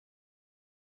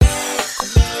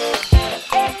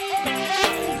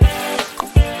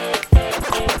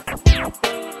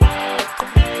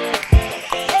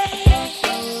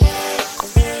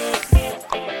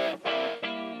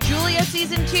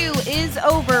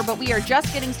over, but we are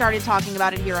just getting started talking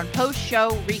about it here on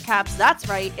post-show recaps. That's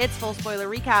right, it's full spoiler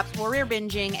recaps where we're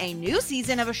binging a new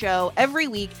season of a show every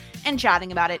week and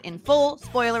chatting about it in full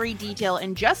spoilery detail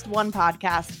in just one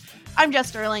podcast. I'm Jess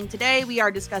Sterling. Today we are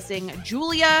discussing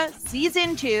Julia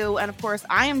Season 2, and of course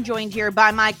I am joined here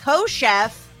by my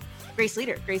co-chef, Grace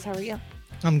Leader. Grace, how are you?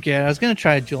 I'm good. I was going to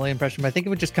try a Julia impression, but I think it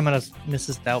would just come out as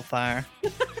Mrs. Doubtfire.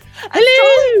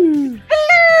 Hello!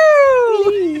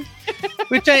 Hello!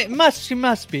 Which she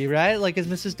must be, right? Like, is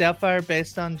Mrs. Doubtfire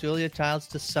based on Julia Childs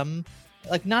to some,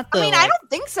 like, not the... I don't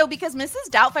think so, because Mrs.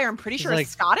 Doubtfire, I'm pretty sure, is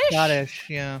Scottish. Scottish,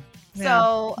 yeah.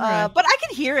 So, right. But I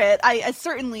can hear it. I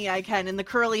certainly I can. In the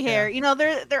curly hair,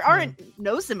 there aren't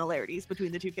no similarities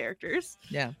between the two characters.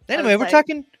 Yeah. Anyway, we're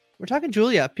talking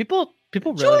Julia. People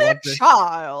really Julia love this.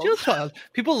 Child. Julia Child.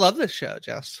 People love this show,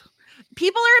 Jess.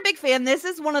 People are a big fan. This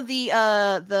is one of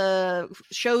the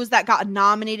shows that got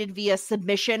nominated via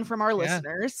submission from our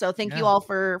listeners. So thank you all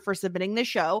for submitting this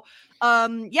show.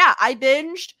 I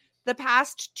binged the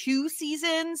past 2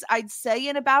 seasons, I'd say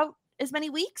in about as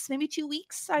many weeks, maybe 2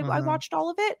 weeks. I watched all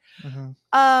of it.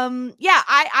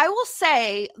 I will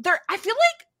say I feel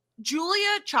like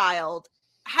Julia Child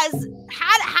has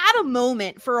had a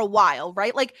moment for a while,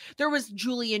 right? Like there was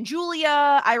Julie and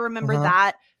Julia. I remember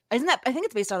that. Isn't that? I think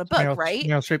it's based on a book, right?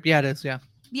 Meryl Streep. Yeah, it is. Yeah.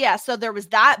 Yeah. So there was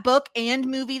that book and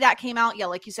movie that came out. Yeah,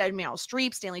 like you said, Meryl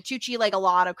Streep, Stanley Tucci, like a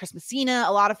lot of Chris Messina,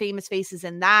 a lot of famous faces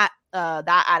in that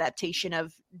adaptation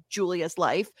of Julia's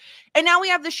life. And now we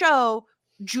have the show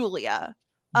Julia.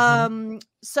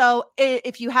 So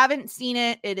if you haven't seen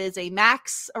it, it is a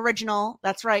Max original.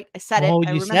 That's right. I said it. Oh,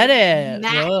 you said it.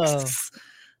 Max.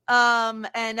 So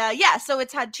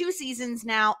it's had 2 seasons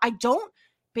now.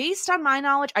 Based on my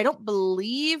knowledge, I don't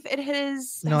believe it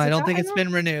has. No, I don't think it's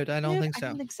been renewed. I don't think so. I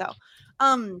don't think so.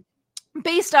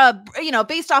 Based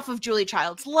off of Julia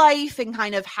Child's life and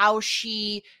kind of how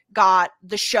she got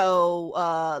the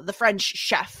show, The French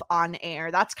Chef on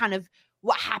air. That's kind of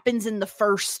what happens in the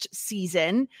first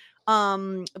season.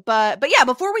 But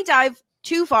before we dive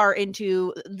too far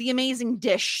into the amazing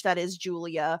dish that is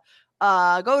Julia,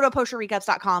 go to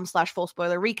postshowrecaps.com/full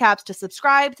spoiler recaps to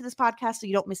subscribe to this podcast so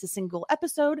you don't miss a single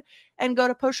episode, and go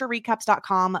to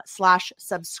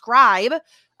postshowrecaps.com/subscribe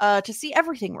to see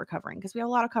everything we're covering, because we have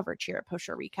a lot of coverage here at Post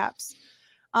Show Recaps.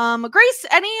 Grace,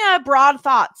 any broad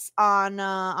thoughts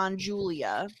on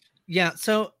Julia? Yeah,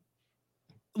 so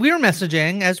we were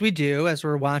messaging as we do as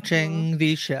we're watching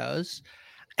these shows.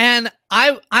 And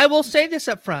I will say this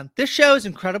up front. This show is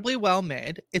incredibly well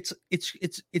made. It's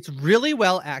really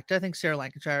well acted. I think Sarah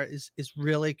Lancashire is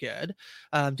really good.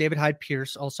 David Hyde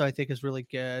Pierce also I think is really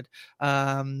good.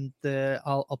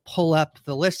 I'll pull up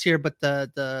the list here, but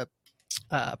the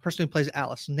person who plays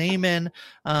Alice Naaman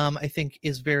I think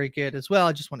is very good as well.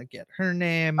 I just want to get her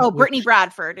name. Oh, Brittany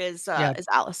Bradford is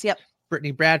Alice. Yep.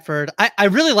 Brittany Bradford. I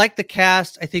really like the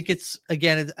cast. I think it's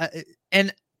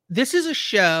and this is a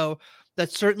show that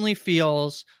certainly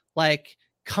feels like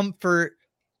comfort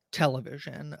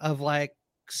television of like,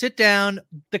 sit down.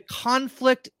 The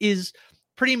conflict is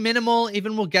pretty minimal.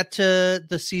 Even we'll get to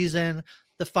the season,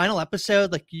 the final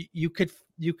episode, like you could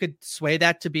sway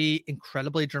that to be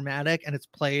incredibly dramatic, and it's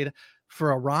played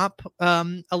for a romp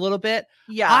a little bit.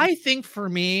 Yeah. I think for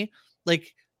me,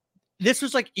 like this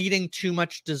was like eating too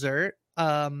much dessert.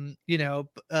 Eating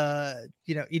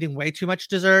way too much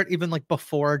dessert, even like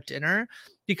before dinner,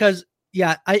 because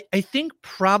I think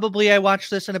probably I watched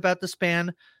this in about the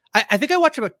span. I think I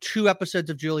watch about 2 episodes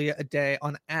of Julia a day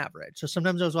on average. So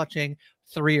sometimes I was watching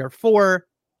 3 or 4.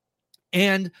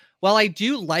 And while I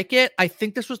do like it, I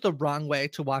think this was the wrong way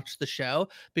to watch the show,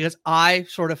 because I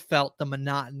sort of felt the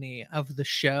monotony of the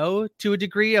show to a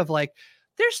degree of like,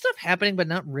 there's stuff happening, but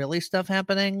not really stuff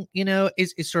happening,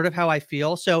 is sort of how I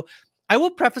feel. So I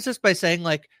will preface this by saying,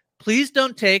 like, please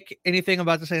don't take anything I'm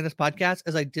about to say in this podcast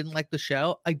as I didn't like the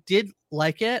show. I did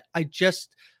like it.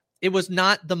 It was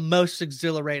not the most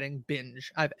exhilarating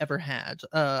binge I've ever had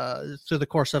through the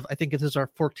course of, I think this is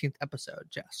our 14th episode,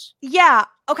 Jess. Yeah.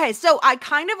 Okay. So I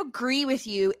kind of agree with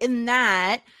you in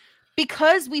that,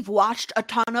 because we've watched a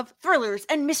ton of thrillers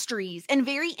and mysteries and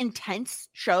very intense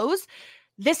shows,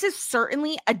 this is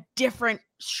certainly a different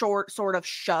sort of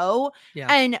show. Yeah.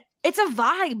 And it's a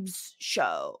vibes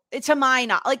show. It's to my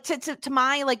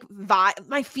vibe,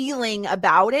 my feeling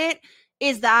about it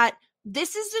is that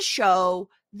this is a show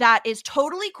that is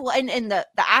totally cool, and the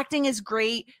acting is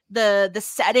great, the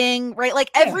setting, right?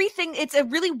 Like everything, it's a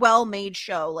really well made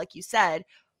show, like you said.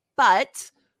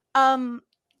 But in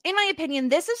my opinion,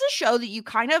 this is a show that you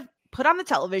kind of put on the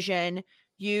television,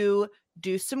 you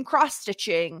do some cross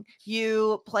stitching,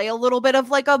 you play a little bit of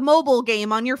like a mobile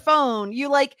game on your phone, you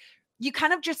you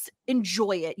kind of just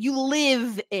enjoy it. You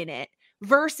live in it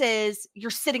versus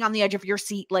you're sitting on the edge of your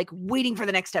seat, like waiting for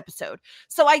the next episode.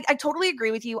 So I totally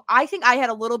agree with you. I think I had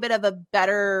a little bit of a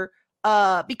better,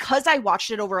 because I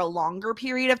watched it over a longer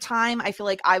period of time, I feel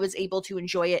like I was able to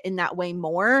enjoy it in that way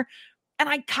more. And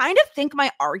I kind of think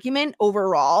my argument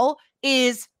overall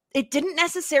is it didn't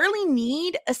necessarily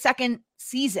need a second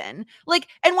season. Like,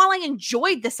 and while I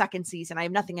enjoyed the second season, I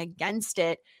have nothing against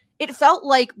it. It felt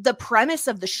like the premise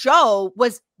of the show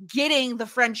was getting the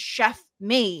French chef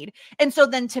made. And so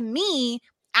then to me,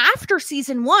 after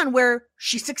season 1, where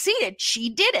she succeeded, she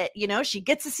did it, you know, she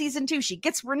gets a season 2, she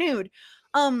gets renewed.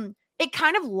 It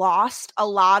kind of lost a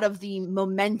lot of the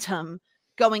momentum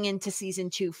going into season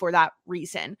 2 for that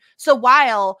reason. So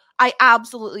while I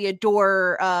absolutely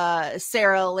adore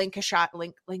Sarah Lancashire,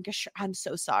 I'm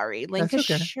so sorry,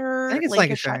 Lancashire. Okay. I think it's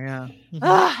Lancashire, yeah.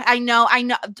 Mm-hmm. I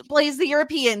know. Blaze the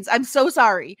Europeans. I'm so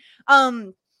sorry.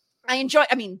 I enjoy.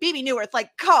 I mean, Bebe Neuwirth. Like,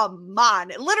 come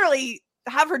on, literally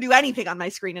have her do anything on my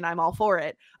screen, and I'm all for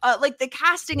it. Like the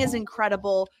casting is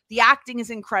incredible. The acting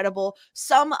is incredible.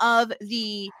 Some of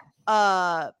the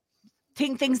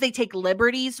things they take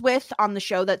liberties with on the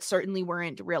show that certainly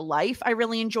weren't real life, I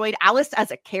really enjoyed. Alice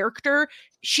as a character,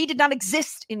 she did not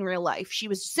exist in real life. She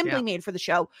was simply made for the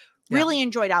show. Really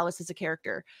enjoyed Alice as a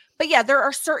character. But yeah, there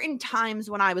are certain times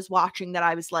when I was watching that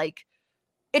I was like,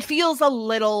 it feels a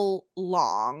little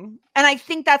long. And I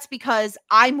think that's because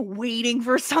I'm waiting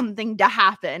for something to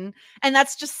happen. And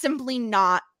that's just simply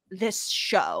not this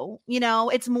show. You know,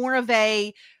 it's more of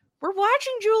a, we're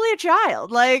watching Julia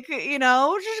Child, like, you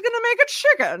know, she's gonna make a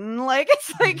chicken. Like,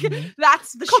 it's like,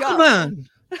 that's the show. Come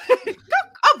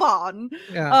on.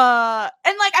 Yeah.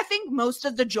 And like, I think most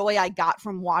of the joy I got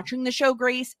from watching the show,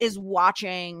 Grace, is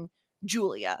watching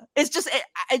Julia. It's just,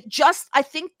 I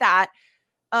think that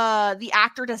the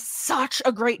actor does such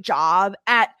a great job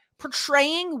at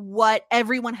portraying what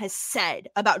everyone has said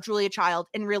about Julia Child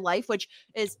in real life, which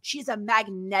is she's a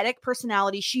magnetic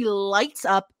personality. She lights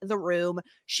up the room.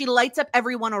 She lights up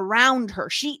everyone around her.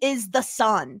 She is the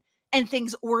sun and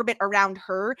things orbit around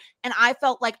her. And I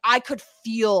felt like I could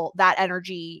feel that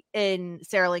energy in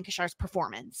Sarah Lancashire's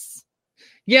performance.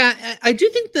 Yeah, I do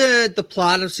think the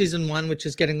plot of season 1, which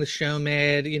is getting the show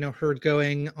made, you know, her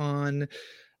going on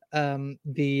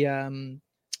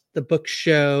the book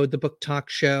show, the book talk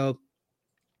show,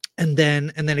 and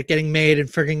then it getting made and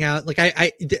figuring out, like,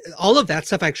 I all of that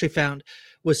stuff I actually found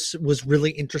was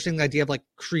really interesting. The idea of like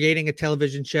creating a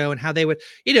television show and how they would,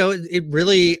 you know, it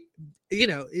really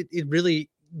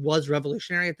was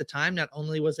revolutionary at the time. Not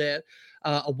only was it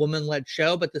a woman-led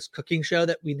show, but this cooking show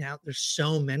that there's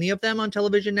so many of them on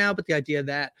television now. But the idea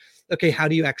that, okay, how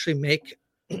do you actually make,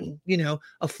 you know,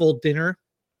 a full dinner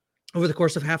over the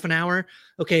course of half an hour?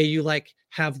 Okay, you like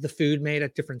have the food made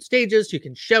at different stages, you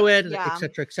can show it, et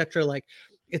cetera, et cetera. Like,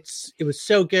 it was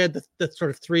so good. The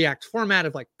sort of 3-act format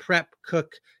of like prep,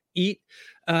 cook, eat,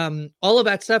 all of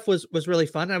that stuff was really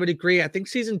fun. I would agree. I think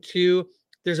season 2,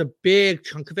 there's a big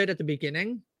chunk of it at the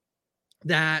beginning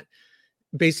that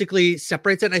basically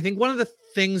separates it. And I think one of the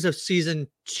things of season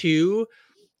 2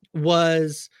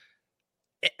 was,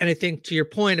 and I think to your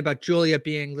point about Julia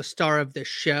being the star of this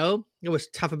show, it was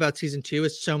tough about season 2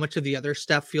 is so much of the other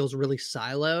stuff feels really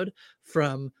siloed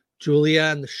from Julia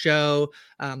and the show.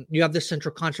 You have this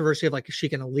central controversy of like, is she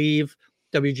going to leave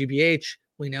WGBH?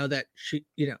 We know that she,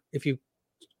 you know, if you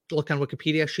look on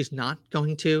Wikipedia, she's not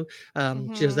going to.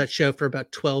 She does that show for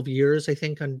about 12 years, I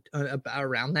think, on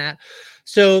around that.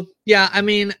 So yeah, I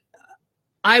mean,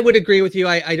 I would agree with you.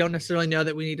 I don't necessarily know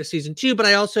that we need a season 2, but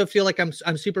I also feel like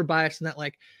I'm super biased in that,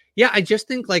 like, yeah, I just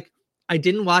think like I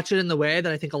didn't watch it in the way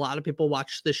that I think a lot of people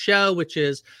watch the show, which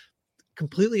is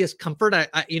completely as comfort.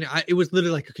 It was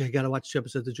literally like, okay, I got to watch 2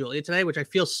 episodes of Julia today, which I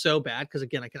feel so bad because,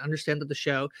 again, I can understand that the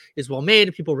show is well made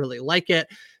and people really like it.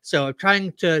 So I'm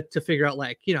trying to figure out,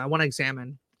 like, you know, I want to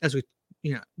examine as we,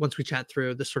 you know, once we chat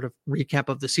through this sort of recap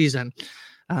of the season,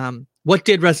 what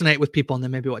did resonate with people and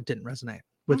then maybe what didn't resonate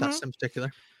with us in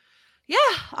particular. Yeah.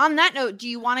 On that note, do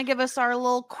you want to give us our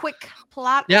little quick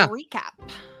plot recap?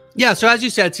 Yeah, so as you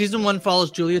said, season 1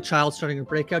 follows Julia Child starting a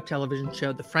breakout television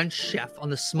show, The French Chef, on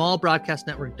the small broadcast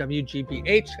network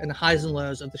WGBH, and the highs and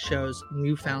lows of the show's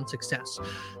newfound success.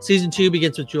 Season 2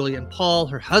 begins with Julia and Paul,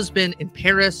 her husband, in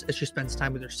Paris as she spends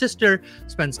time with her sister,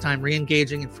 spends time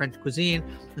re-engaging in French cuisine,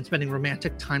 and spending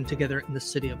romantic time together in the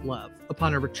city of love.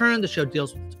 Upon her return, the show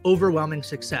deals with overwhelming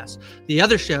success. The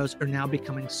other shows are now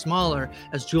becoming smaller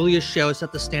as Julia's show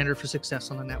set the standard for success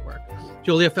on the network.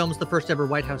 Julia films the first ever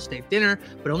White House state dinner,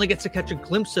 but only gets to catch a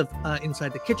glimpse of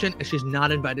inside the kitchen as she's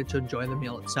not invited to enjoy the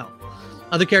meal itself.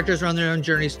 Other characters are on their own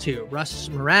journeys too. Russ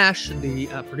Marash, the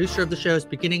producer of the show, is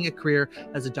beginning a career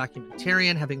as a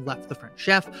documentarian, having left The French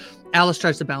Chef. Alice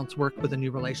tries to balance work with a new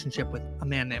relationship with a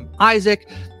man named Isaac,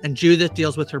 and Judith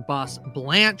deals with her boss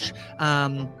Blanche,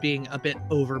 being a bit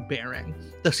overbearing.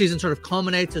 The season sort of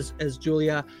culminates as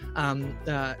Julia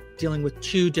dealing with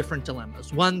two different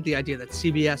dilemmas. One, the idea that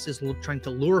CBS is trying to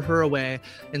lure her away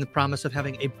in the promise of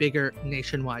having a bigger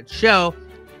nationwide show,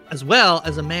 as well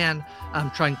as a man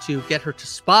trying to get her to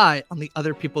spy on the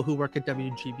other people who work at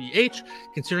WGBH,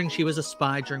 considering she was a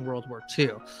spy during World War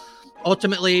II.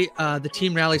 Ultimately, the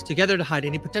team rallies together to hide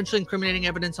any potentially incriminating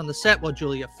evidence on the set while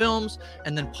Julia films,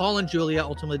 and then Paul and Julia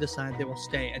ultimately decide they will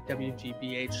stay at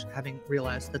WGBH, having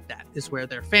realized that that is where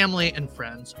their family and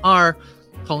friends are.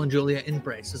 Paul and Julia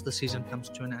embrace as the season comes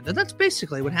to an end. And that's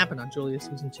basically what happened on Julia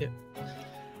season 2.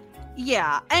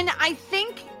 Yeah, and I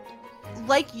think,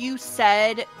 like you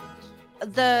said,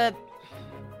 the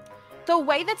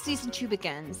way that season 2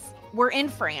 begins, we're in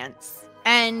France,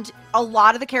 and a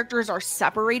lot of the characters are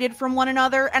separated from one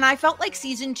another, and I felt like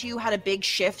season 2 had a big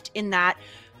shift in that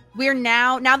we're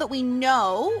now that we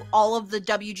know all of the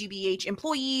WGBH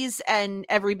employees and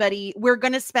everybody, we're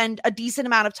going to spend a decent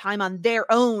amount of time on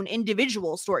their own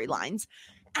individual storylines.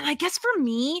 And I guess for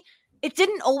me, it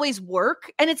didn't always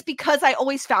work. And it's because I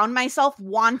always found myself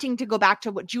wanting to go back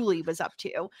to what Julie was up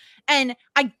to. And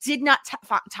I did not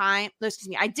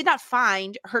I did not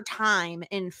find her time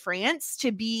in France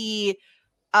to be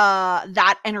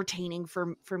that entertaining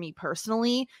for me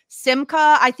personally.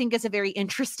 Simca, I think, is a very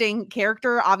interesting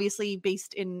character, obviously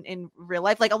based in real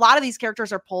life. Like, a lot of these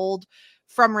characters are pulled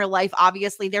from real life.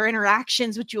 Obviously, their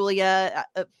interactions with Julia,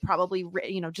 probably,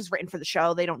 just written for the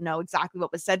show. They don't know exactly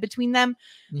what was said between them.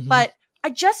 Mm-hmm. But I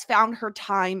just found her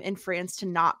time in France to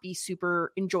not be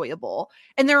super enjoyable.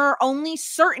 And there are only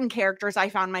certain characters I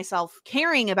found myself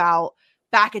caring about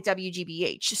back at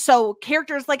WGBH. So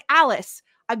characters like Alice,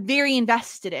 I'm very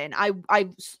invested in. I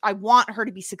want her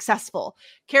to be successful.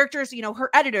 Characters, her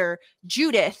editor,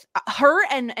 Judith, her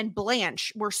and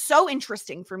Blanche were so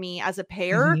interesting for me as a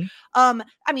pair.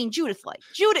 Mm-hmm. Judith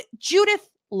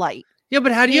Light. Yeah,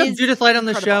 but how do you have Judith Light on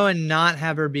the show and not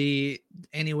have her be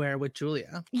anywhere with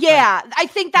Julia? Yeah, I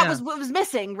think that was what was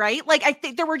missing, right? Like, I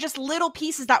think there were just little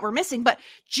pieces that were missing, but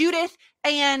Judith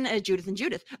and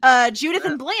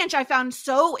Blanche, I found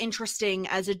so interesting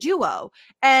as a duo.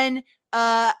 And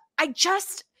there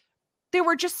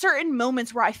were just certain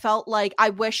moments where I felt like I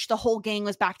wish the whole gang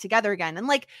was back together again. And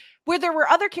like, where there were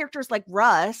other characters like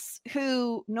Russ,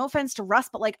 who, no offense to Russ,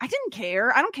 but like, I didn't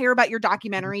care. I don't care about your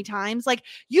documentary times. Like,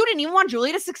 you didn't even want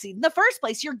Julia to succeed in the first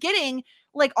place. You're getting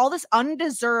like all this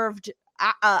undeserved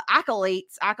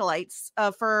acolytes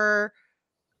for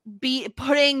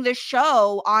putting the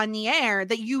show on the air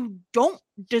that you don't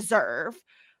deserve.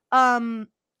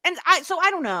 And I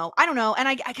don't know. And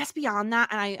I guess beyond that,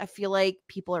 and I feel like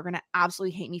people are going to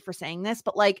absolutely hate me for saying this,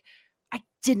 but like, I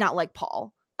did not like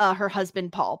Paul, her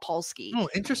husband, Paul Polsky. Oh,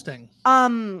 interesting.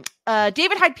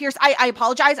 David Hyde Pierce, I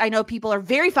apologize. I know people are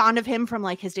very fond of him from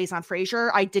like his days on Frasier.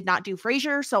 I did not do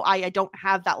Frasier, so I don't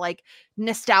have that like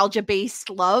nostalgia based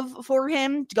love for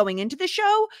him going into the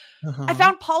show. Uh-huh. I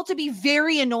found Paul to be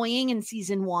very annoying in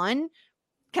season 1.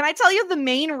 Can I tell you the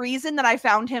main reason that I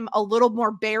found him a little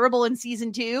more bearable in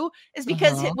season 2 is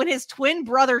because when his twin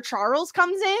brother Charles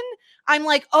comes in, I'm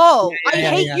like, I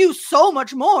hate you so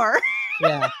much more.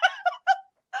 Yeah.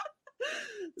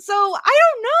 So I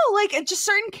don't know, like, just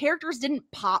certain characters didn't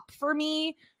pop for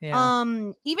me. Yeah.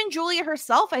 Even Julia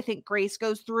herself, I think Grace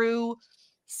goes through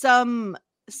some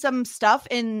stuff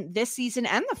in this season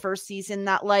and the first season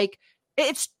that like,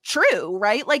 it's true,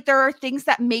 right? Like, there are things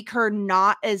that make her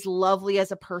not as lovely as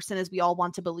a person as we all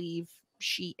want to believe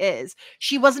she is.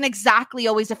 She wasn't exactly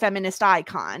always a feminist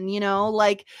icon,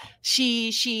 like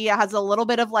she has a little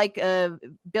bit of like a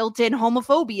built-in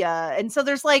homophobia. And so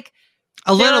there's like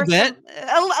a little bit,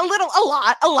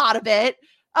 a lot of it.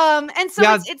 And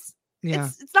so it's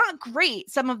not great,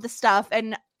 some of the stuff.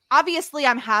 And obviously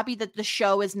I'm happy that the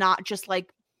show is not just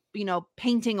like,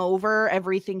 painting over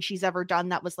everything she's ever done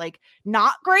that was like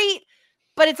not great,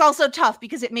 but it's also tough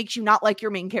because it makes you not like your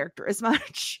main character as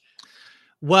much.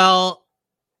 Well,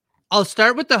 I'll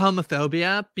start with the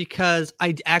homophobia because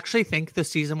I actually think the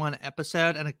season 1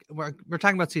 episode, and we're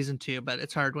talking about season 2, but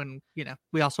it's hard when,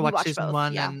 we also watch season both,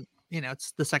 1 and,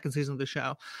 it's the second season of the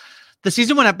show. The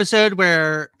season 1 episode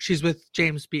where she's with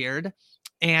James Beard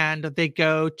and they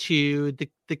go to the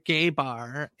gay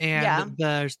bar and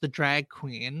there's the drag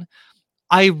queen.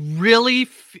 I really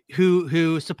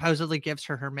who supposedly gives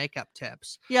her makeup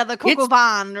tips. Yeah, the Coco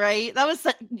Van, right? That was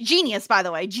genius, by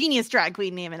the way. Genius drag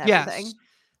queen name and everything.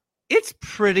 Yes. it's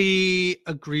pretty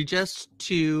egregious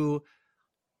to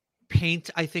paint,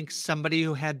 I think, somebody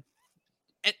who had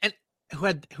and who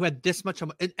had this much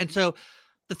and so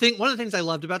one of the things I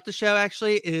loved about the show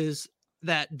actually is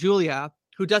that Julia,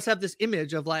 who does have this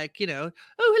image of like, oh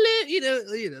hello,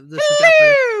 this is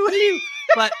hello,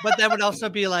 but that would also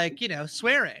be like,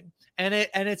 swearing. And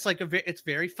it's like it's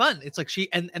very fun. It's like she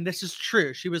and this is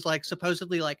true. She was like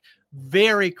supposedly like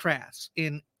very crass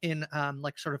in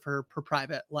like sort of her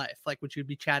private life, like when she'd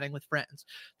be chatting with friends.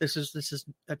 This is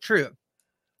true.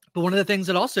 But one of the things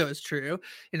that also is true,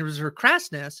 and it was her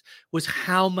crassness, was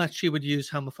how much she would use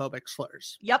homophobic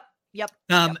slurs. Yep.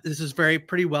 This is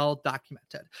pretty well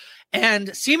documented.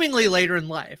 And seemingly later in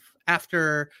life,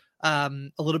 after a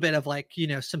little bit of like,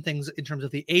 some things in terms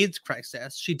of the AIDS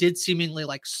crisis, she did seemingly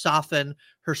like soften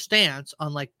her stance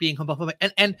on like being homophobic.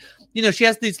 And she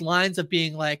has these lines of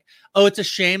being like, oh, it's a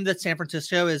shame that San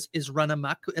Francisco is run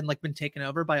amok and like been taken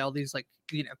over by all these like,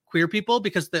 queer people,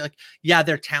 because they're like, yeah,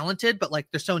 they're talented, but like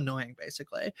they're so annoying,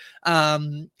 basically.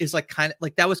 Is like kind of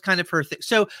like that was kind of her thing.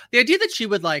 So the idea that she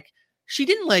would like, she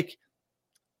didn't like,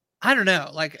 I don't know.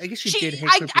 Like, I guess she did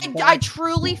hate I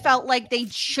truly felt like they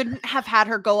shouldn't have had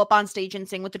her go up on stage and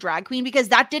sing with the drag queen, because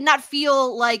that did not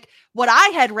feel like what I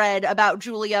had read about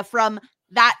Julia from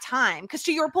that time. Because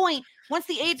to your point, once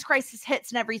the AIDS crisis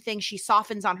hits and everything, she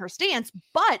softens on her stance,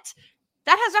 but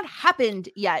that has not happened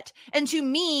yet. And to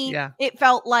me, It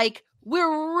felt like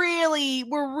we're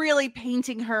really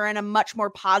painting her in a much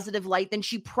more positive light than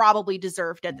she probably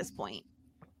deserved at this point.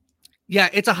 Yeah,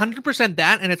 it's 100%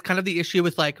 that, and it's kind of the issue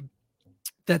with like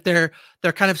that they're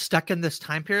kind of stuck in this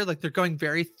time period, like they're going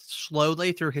very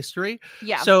slowly through history.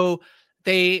 Yeah. So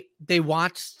they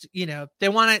want they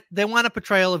want a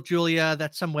portrayal of Julia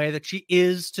that's some way that she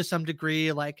is to some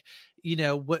degree, like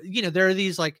there are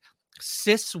these like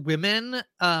cis women,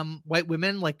 white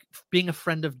women, like being a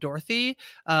friend of Dorothy,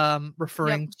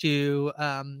 referring to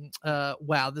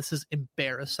wow, this is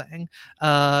embarrassing.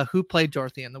 Who played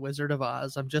Dorothy in The Wizard of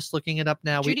Oz? I'm just looking it up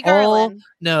now. Judy We Garland. all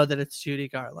know that it's Judy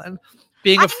Garland.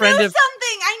 Being a friend of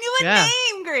something. I knew a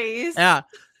name, Grace. Yeah.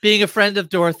 Being a friend of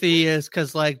Dorothy is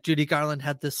because like Judy Garland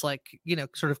had this like,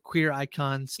 sort of queer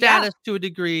icon status to a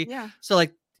degree. Yeah. So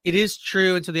like it is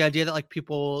true. And so the idea that like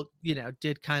people,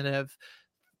 did kind of,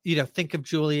 think of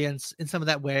Julia in some of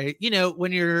that way,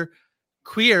 when you're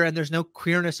queer and there's no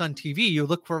queerness on TV, you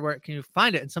look for where can you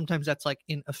find it. And sometimes that's like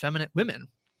in effeminate women.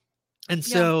 And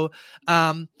so,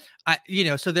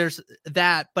 so there's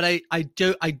that, but I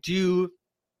do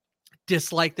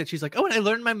dislike that she's like, oh, and I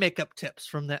learned my makeup tips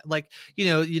from that, like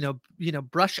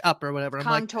brush up or whatever,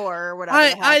 contour or whatever.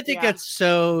 I think it's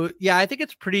so I think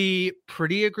it's pretty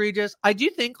egregious. I do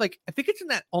think I think it's in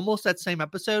that almost that same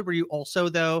episode where you also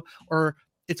though, or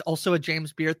it's also a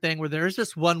James Beard thing where there's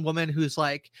this one woman who's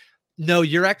like, no,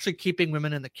 you're actually keeping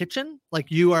women in the kitchen. Like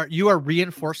you are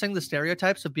reinforcing the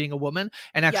stereotypes of being a woman,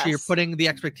 and actually you're putting the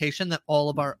expectation that all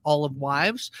of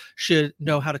wives should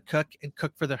know how to cook and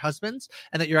cook for their husbands,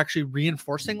 and that you're actually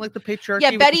reinforcing like the patriarchy.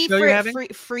 Yeah, Betty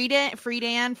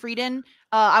Friedan.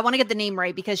 I want to get the name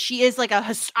right because she is like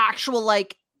a actual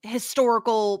like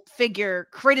historical figure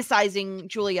criticizing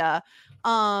Julia.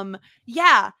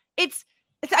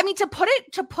 I mean, to put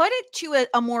it to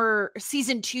a more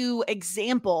season 2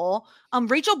 example,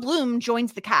 Rachel Bloom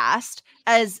joins the cast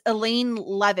as Elaine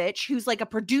Levitch, who's like a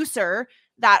producer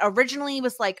that originally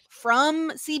was like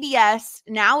from CBS,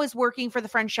 now is working for the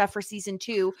French Chef for season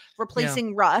 2,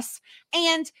 replacing Russ.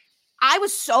 And I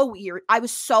was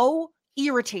so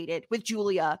irritated with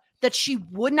Julia that she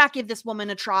would not give this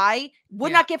woman a try,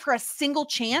 would not give her a single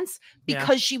chance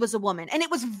because she was a woman. And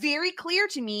it was very clear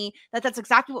to me that that's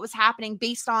exactly what was happening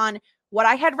based on what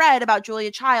I had read about Julia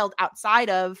Child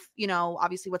outside of,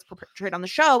 obviously what's portrayed on the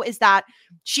show, is that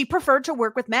she preferred to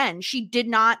work with men. She did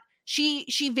not, she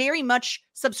very much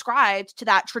subscribed to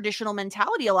that traditional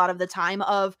mentality a lot of the time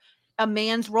of a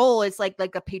man's role is like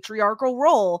a patriarchal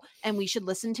role and we should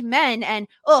listen to men. And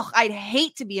I'd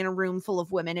hate to be in a room full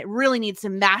of women. It really needs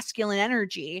some masculine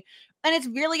energy. And it's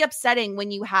really upsetting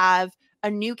when you have a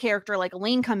new character like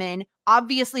Elaine come in,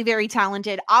 obviously very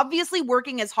talented, obviously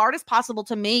working as hard as possible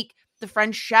to make the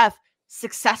French Chef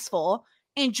successful.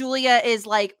 And Julia is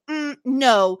like,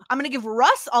 no, I'm going to give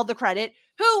Russ all the credit,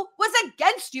 who was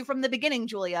against you from the beginning,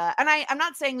 Julia. And I'm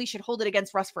not saying we should hold it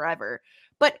against Russ forever,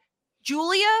 but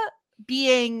Julia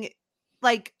being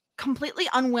like completely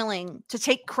unwilling to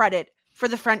take credit for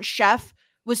the French Chef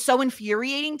was so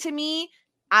infuriating to me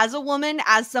as a woman,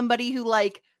 as somebody who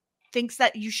like thinks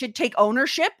that you should take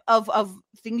ownership of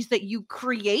things that you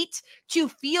create, to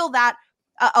feel that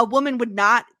a woman would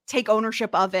not take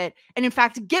ownership of it. And in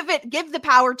fact, give the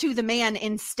power to the man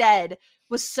instead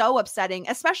was so upsetting,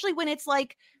 especially when it's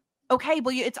like, okay,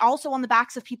 well, it's also on the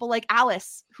backs of people like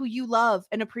Alice, who you love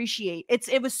and appreciate.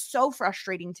 It was so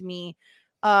frustrating to me.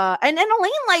 And then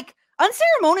Elaine, like,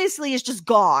 unceremoniously is just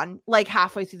gone, like,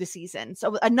 halfway through the season.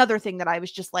 So another thing that I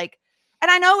was just like, and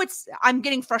I know I'm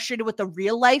getting frustrated with the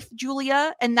real life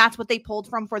Julia, and that's what they pulled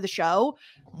from for the show,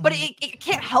 but it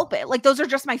can't help it. Like, those are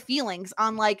just my feelings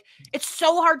on, like, it's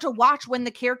so hard to watch when the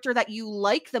character that you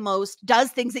like the most does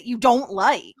things that you don't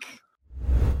like.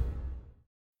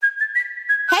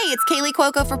 Hey, it's Kaylee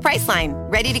Cuoco for Priceline.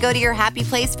 Ready to go to your happy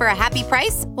place for a happy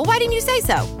price? Well, why didn't you say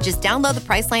so? Just download the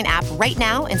Priceline app right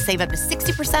now and save up to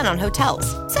 60% on hotels.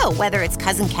 So whether it's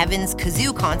Cousin Kevin's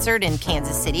Kazoo Concert in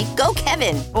Kansas City, go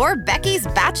Kevin, or Becky's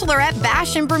Bachelorette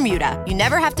Bash in Bermuda, you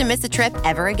never have to miss a trip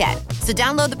ever again. So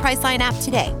download the Priceline app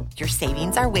today. Your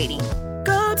savings are waiting.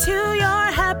 Go to your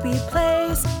happy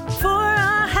place for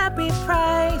a happy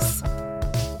price.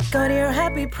 Go to your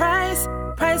happy price,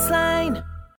 Priceline.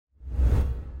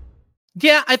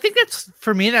 Yeah, I think that's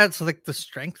like the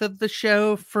strength of the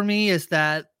show for me, is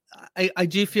that I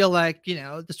do feel like,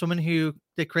 this woman who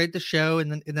they created the show in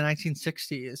the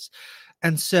 1960s.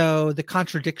 And so the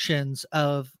contradictions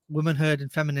of womanhood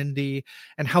and femininity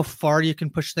and how far you can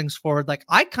push things forward. Like,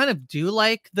 I kind of do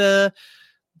like the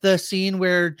scene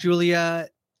where Julia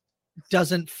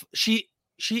doesn't,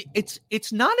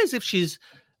 it's not as if she's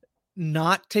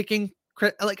not taking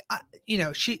credit. Like,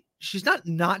 she's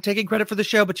not taking credit for the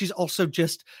show, but she's also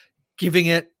just giving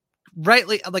it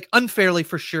rightly, like, unfairly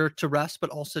for sure, to Russ, but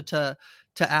also to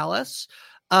Alice.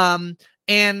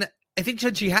 And I think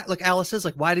she had, like, Alice is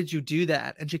like, why did you do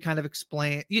that? And she kind of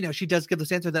explained, she does give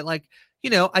this answer that, like,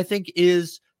 I think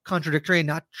is contradictory and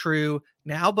not true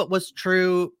now, but was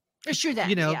true. It's true then,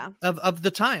 of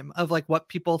the time, of like what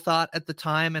people thought at the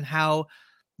time, and how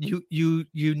you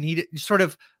needed sort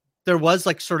of, there was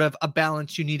like sort of a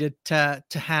balance you needed to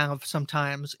have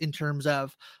sometimes in terms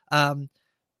of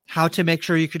how to make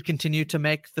sure you could continue to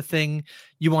make the thing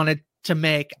you wanted to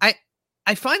make.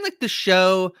 I find like the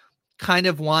show kind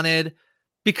of wanted,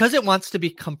 because it wants to be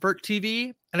comfort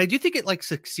TV, and I do think it like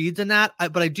succeeds in that,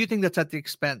 but I do think that's at the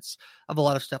expense of a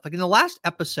lot of stuff. Like in the last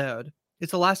episode,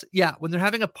 when they're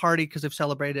having a party because they've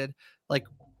celebrated like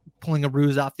pulling a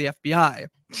ruse off the FBI.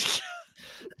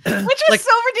 Which was like,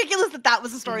 so ridiculous that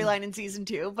was a storyline in season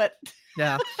 2, but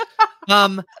yeah. I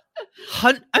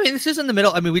mean, this is in the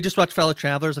middle. I mean, we just watched Fellow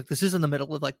Travelers. Like, this is in the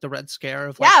middle of like the Red Scare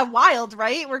of, like, wild,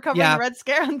 right? We're covering the Red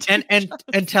Scare on TV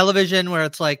and television, where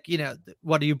it's like,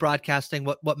 what are you broadcasting?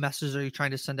 What messages are you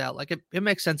trying to send out? Like, it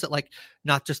makes sense that like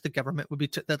not just the government would be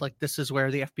that like this is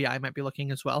where the FBI might be looking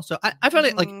as well. So I found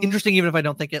it like interesting, even if I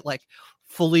don't think it like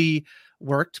fully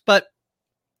worked. But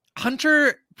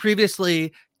Hunter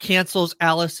previously cancels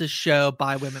Alice's show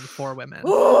By Women for Women.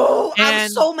 Oh, I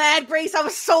was so mad, Grace. I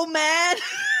was so mad.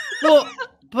 Well,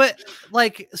 but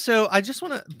like, so I just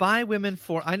want to By Women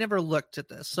for. I never looked at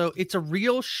this, so it's a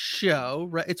real show,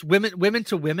 right? It's Women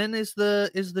to Women is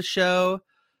the show.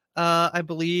 I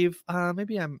believe.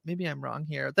 Maybe I'm wrong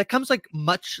here. That comes like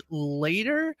much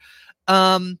later.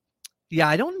 Yeah,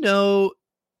 I don't know.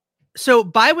 So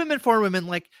By Women for Women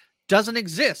like doesn't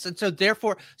exist, and so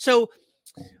therefore,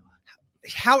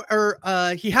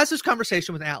 he has this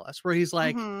conversation with Alice where he's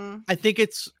like, I think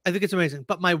it's amazing,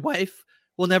 but my wife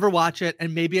will never watch it,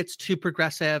 and maybe it's too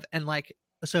progressive, and like,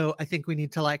 so I think we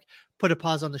need to like put a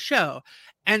pause on the show.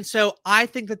 And so I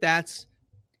think that that's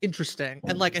interesting,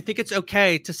 and like I think it's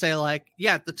okay to say like,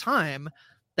 yeah, at the time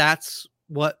that's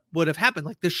what would have happened.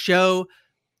 Like, the show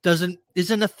isn't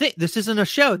a thing. This isn't a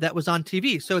show that was on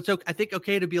TV, so it's okay. I think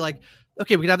okay to be like,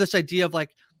 okay, we can have this idea of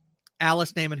like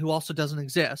Alice Neyman, who also doesn't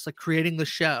exist, like creating the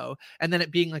show, and then it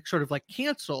being like sort of like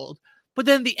canceled. But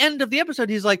then the end of the episode,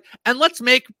 he's like, and let's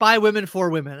make By Women for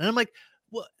Women. And I'm like,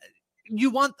 well, you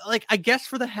want, like, I guess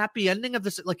for the happy ending of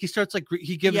this, like he starts like,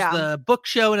 he gives the book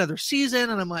show another season.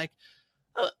 And I'm like,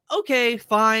 okay,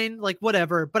 fine, like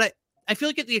whatever. But I feel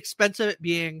like at the expense of it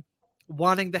being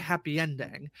wanting the happy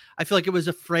ending, I feel like it was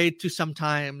afraid to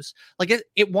sometimes, like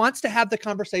it wants to have the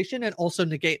conversation and also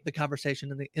negate the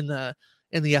conversation in the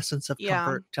essence of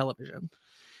comfort television.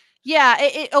 Yeah,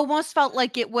 it almost felt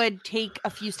like it would take a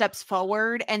few steps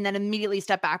forward and then immediately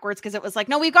step backwards, because it was like,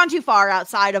 no, we've gone too far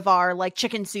outside of our like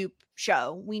chicken soup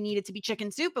show. We need it to be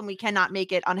chicken soup, and we cannot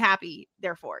make it unhappy.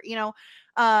 Therefore,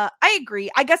 I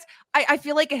agree. I guess I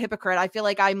feel like a hypocrite. I feel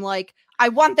like I'm like, I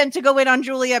want them to go in on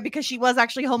Julia because she was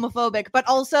actually homophobic, but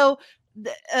also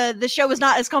the show is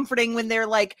not as comforting when they're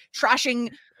like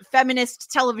trashing feminist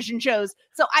television shows.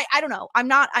 So I don't know.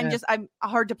 I'm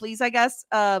hard to please, I guess.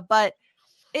 But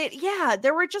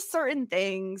there were just certain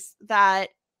things that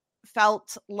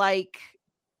felt like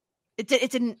it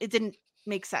didn't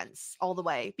make sense all the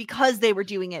way, because they were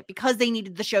doing it, because they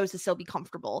needed the shows to still be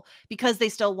comfortable, because they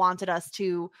still wanted us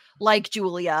to like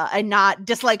Julia and not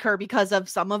dislike her because of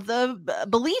some of the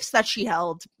beliefs that she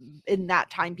held in that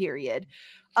time period.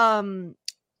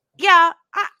 Yeah,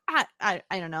 I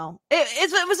don't know.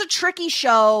 It was a tricky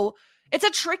show. It's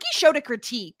a tricky show to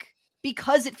critique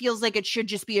because it feels like it should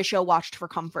just be a show watched for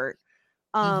comfort.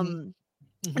 And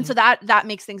so that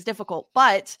makes things difficult.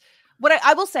 But what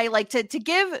I will say, like, to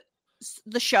give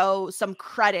the show some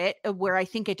credit where I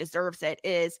think it deserves it,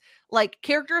 is like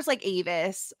characters like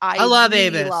Avis. I love really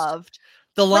Avis. Loved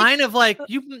the line of like,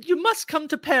 you must come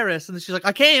to Paris, and she's like,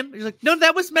 I came. He's like, no,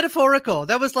 that was metaphorical.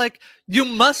 That was like, you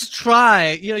must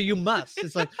try. You must.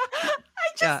 It's like,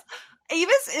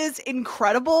 Avis is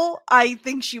incredible. I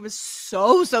think she was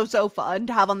so fun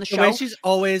to have on the show. The way she's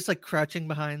always like crouching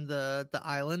behind the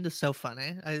island is so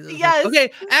funny. Yes. Like,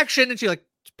 okay, action, and she like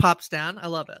pops down. I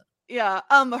love it. Yeah.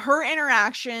 Her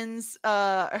interactions,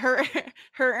 her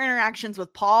interactions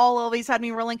with Paul always had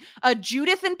me rolling.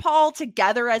 Judith and Paul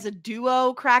together as a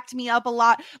duo cracked me up a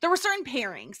lot. There were certain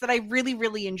pairings that I really,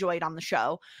 really enjoyed on the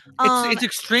show. It's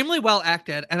extremely well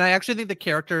acted, and I actually think the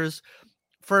characters,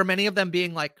 for many of them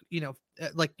being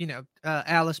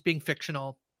Alice being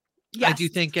fictional, yes. I do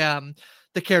think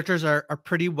the characters are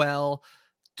pretty well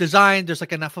designed. There's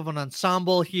like enough of an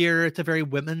ensemble here. It's a very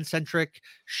women-centric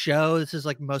show. This is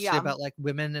like mostly about like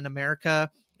women in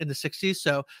America in the 60s.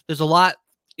 So there's a lot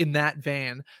in that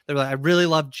vein. They're like, I really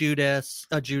love Judith.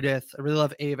 I really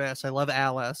love Avis. I love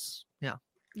Alice.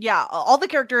 Yeah, all the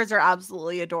characters are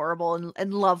absolutely adorable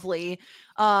and lovely.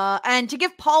 And to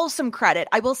give Paul some credit,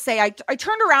 I will say I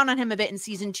turned around on him a bit in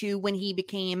season 2 when he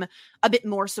became a bit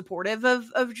more supportive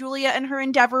of Julia and her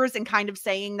endeavors, and kind of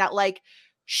saying that like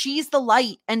she's the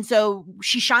light, and so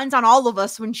she shines on all of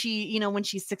us when when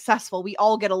she's successful. We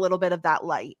all get a little bit of that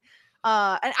light.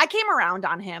 And I came around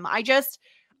on him. I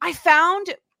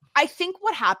think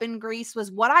what happened, Grace, was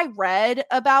what I read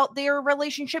about their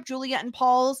relationship, Julia and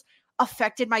Paul's,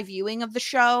 affected my viewing of the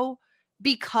show,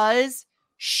 because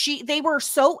they were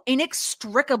so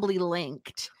inextricably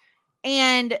linked.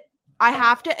 And I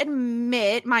have to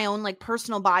admit my own like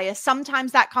personal bias.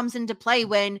 Sometimes that comes into play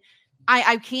when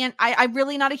I'm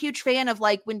really not a huge fan of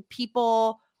like when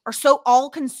people are so all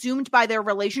consumed by their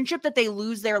relationship that they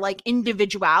lose their like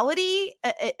individuality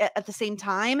at the same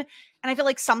time. And I feel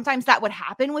like sometimes that would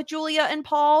happen with Julia and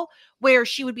Paul, where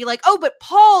she would be like, oh, but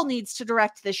Paul needs to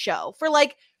direct this show for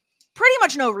like pretty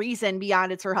much no reason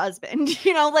beyond it's her husband.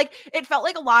 Like it felt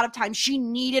like a lot of times she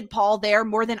needed Paul there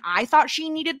more than I thought she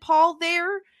needed Paul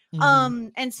there.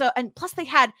 And plus they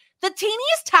had the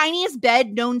tiniest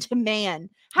bed known to man.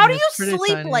 How do you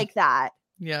sleep tiny. Like that?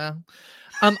 Yeah.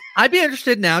 I'd be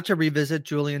interested now to revisit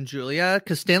Julie and Julia,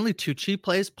 because Stanley Tucci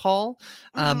plays Paul.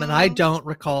 And I don't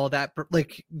recall that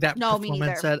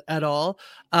performance at all.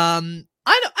 I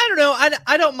don't know.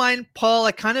 I don't mind Paul.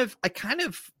 I kind of like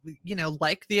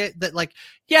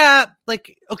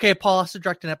okay, Paul has to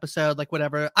direct an episode, like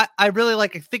whatever. I really I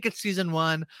think it's season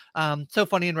 1. So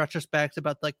funny in retrospect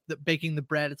about like baking the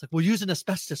bread. It's like, we'll use an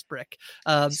asbestos brick,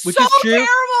 which is true.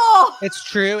 Terrible. It's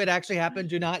true. It actually happened.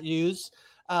 Do not use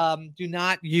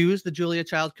the Julia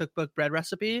Child cookbook bread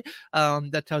recipe.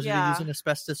 That tells you to use an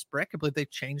asbestos brick. I believe they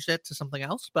changed it to something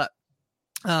else, but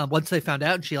once they found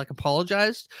out, and she like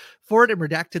apologized for it and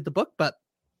redacted the book. But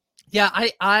yeah,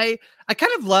 I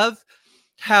kind of love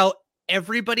how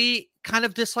everybody kind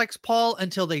of dislikes Paul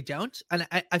until they don't. And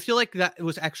I feel like that it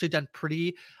was actually done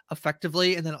pretty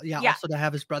effectively. And then, also to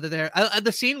have his brother there.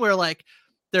 The scene where like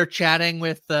they're chatting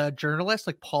with the journalist,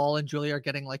 like Paul and Julia are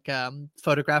getting like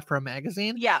photographed for a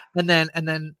magazine. Yeah. And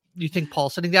then you think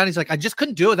Paul's sitting down. He's like, I just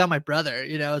couldn't do it without my brother.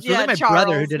 It's really my Charles,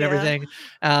 brother who did everything.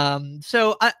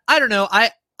 So I don't know.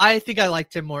 I think I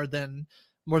liked him more than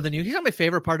you. He's not my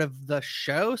favorite part of the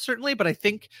show, certainly, but I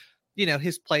think,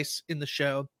 his place in the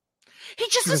show. He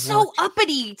just is so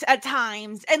uppity at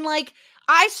times. And like,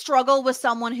 I struggle with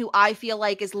someone who I feel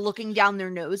like is looking down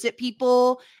their nose at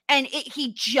people, and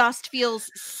he just feels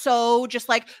so just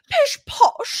like pish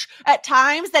posh at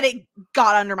times that it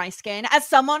got under my skin. As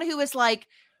someone who is like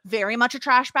very much a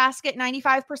trash basket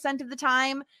 95% of the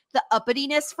time, the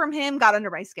uppityness from him got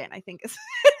under my skin, I think is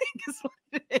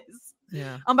what it is.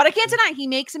 Yeah. But I can't deny he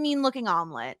makes a mean looking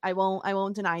omelet. I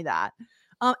won't deny that.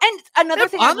 And another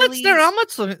thing,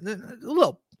 omelets are a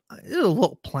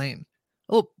little plain.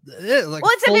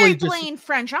 It's a very plain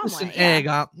French omelet. Just an egg.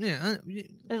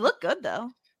 They look good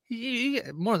though. You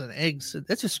get more than eggs.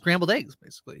 That's just scrambled eggs,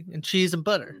 basically, and cheese and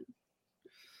butter.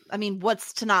 I mean,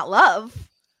 what's to not love?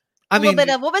 I mean, a little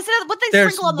bit of what they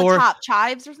sprinkle on the top?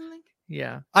 Chives or something?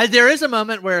 Yeah. There is a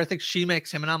moment where I think she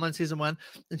makes him an omelet in season 1,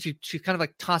 and she kind of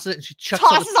like tosses it and she chucks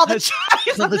Tosses all the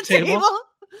chives on the table.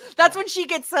 That's Yeah. when she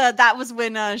gets that was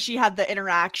when she had the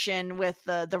interaction with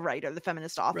the writer, the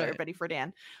feminist author, Right. Betty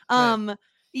Friedan. Right.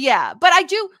 Yeah, but I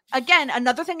do, again,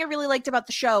 another thing I really liked about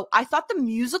the show, I thought the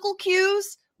musical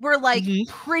cues were like Mhm.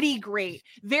 pretty great.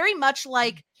 Very much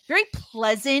like very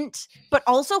pleasant, but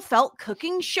also felt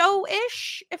cooking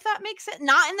show-ish, if that makes sense.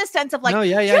 Not in the sense of like, No,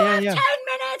 you have yeah. 10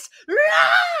 minutes.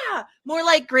 Rah! More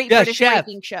like Great Yeah, British chef.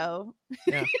 Baking Show.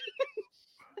 Yeah.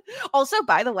 Also,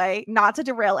 by the way, not to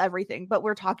derail everything, but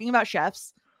we're talking about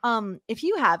chefs. If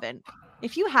you haven't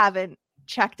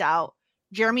checked out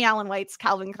Jeremy Allen White's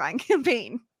Calvin Klein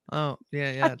campaign, Oh,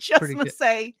 yeah. I It's just pretty must good.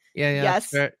 say, Yeah. yes,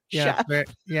 It's very, chef.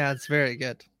 it's very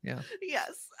good. Yeah.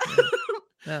 yes.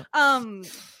 Yeah.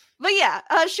 But yeah,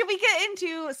 should we get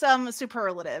into some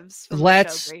superlatives from the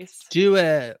Let's show, Grace? do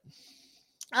it.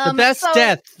 The best so-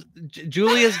 death.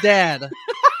 Julia's dad.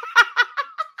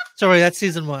 Sorry, that's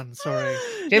season 1. Sorry.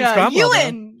 James yeah, Cromwell, though.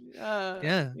 Ewan.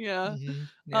 Yeah. Yeah. Mhm.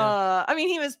 Yeah. I mean,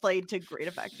 he was played to great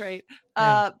effect, right?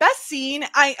 Yeah. Best scene.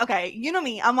 Okay, you know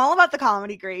me, I'm all about the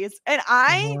comedy, Grace, and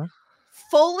I Uh-huh.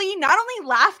 fully not only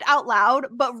laughed out loud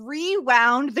but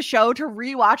rewound the show to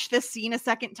rewatch this scene a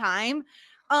second time.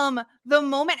 The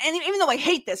moment, and even though I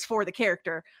hate this for the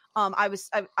character, I was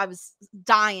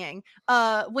dying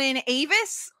when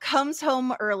Avis comes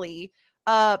home early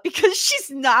because she's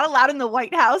not allowed in the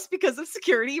White House because of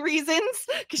security reasons,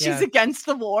 because Yeah. she's against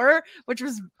the war, which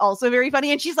was also very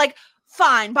funny. And she's like,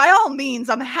 fine, by all means,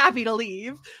 I'm happy to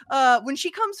leave. When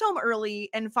she comes home early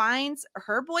and finds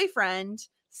her boyfriend,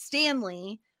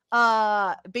 Stanley,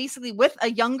 basically with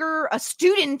a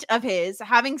student of his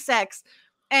having sex.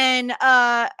 And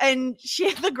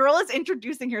the girl is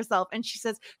introducing herself and she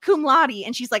says cum laude,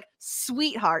 and she's like,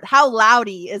 sweetheart, how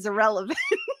loudy is irrelevant.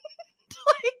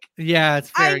 Yeah,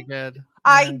 it's very good.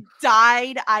 I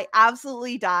died. I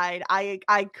absolutely died.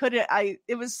 I couldn't.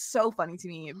 It was so funny to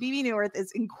me. BB Newirth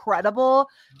is incredible.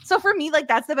 So for me, like,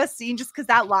 that's the best scene, just because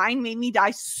that line made me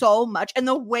die so much, and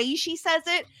the way she says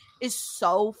it is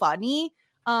so funny.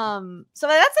 So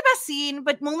that's the best scene,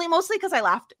 but mostly because I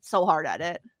laughed so hard at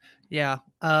it. Yeah.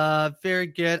 Very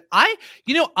good.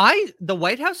 The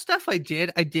White House stuff I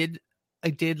did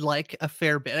like a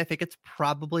fair bit. I think it's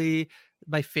probably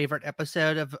my favorite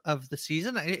episode of the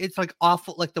season. It's like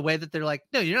awful, like the way that they're like,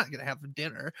 no, you're not gonna have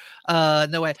dinner.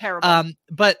 No way. Terrible.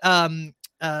 But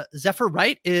Zephyr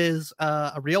Wright is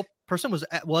a real person,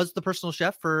 was the personal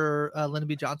chef for Lyndon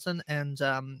B. Johnson and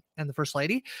the First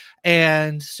Lady.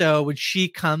 And so when she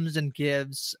comes and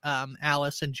gives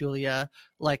Alice and Julia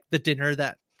like the dinner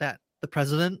that the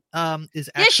president is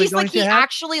actually she's going like, to he have.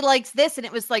 actually likes this, and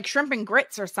it was like shrimp and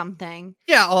grits or something.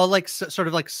 Yeah, all like sort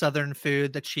of like Southern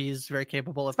food that she's very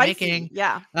capable of Spicy, making.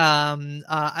 yeah.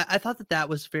 I thought that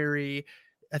was very.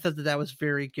 I thought that was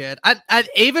very good.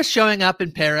 Ava showing up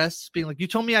in Paris, being like, "You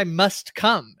told me I must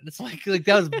come," and it's like that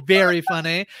was very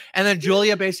funny. And then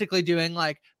Julia basically doing the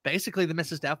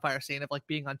Mrs. Doubtfire scene of like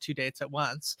being on 2 dates at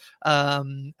once.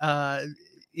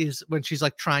 Is when she's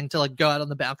like trying to like go out on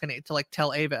the balcony to like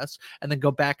tell Avis and then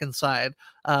go back inside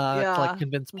to like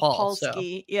convince Paul.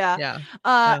 Polsky, So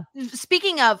yeah.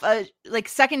 Speaking of like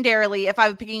secondarily, if I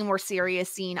was picking a more serious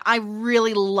scene, I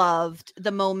really loved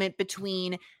the moment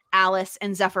between Alice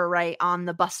and Zephyr Wright on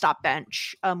the bus stop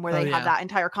bench, where they had that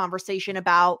entire conversation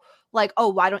about like, oh,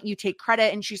 why don't you take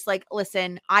credit? And she's like,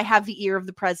 listen, I have the ear of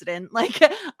the president. Like,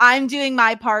 I'm doing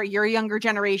my part. You're a younger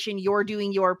generation. You're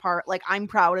doing your part. Like, I'm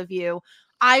proud of you.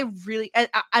 I really,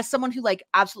 as someone who like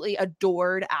absolutely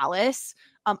adored Alice,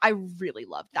 I really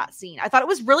loved that scene. I thought it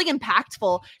was really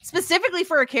impactful, specifically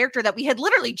for a character that we had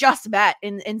literally just met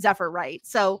in Zephyr Wright.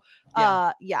 So,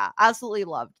 absolutely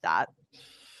loved that.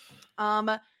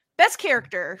 Best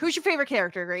character. Who's your favorite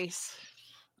character, Grace?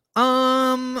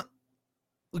 I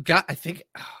think,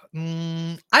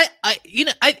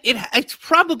 it's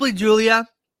probably Julia.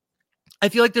 I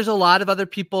feel like there's a lot of other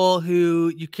people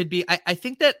who you could be. I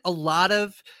think that a lot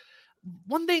of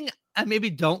one thing I maybe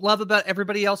don't love about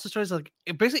everybody else's stories, like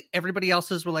basically everybody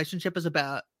else's relationship is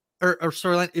about, or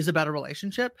storyline is about a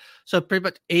relationship. So pretty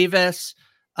much Avis,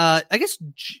 I guess,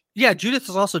 Judith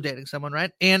is also dating someone,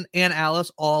 right? And Alice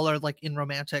all are like in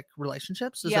romantic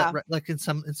relationships. Is that right? Like in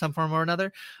some form or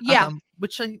another? Yeah.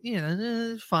 Which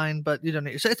is fine, but you don't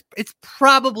need. So it's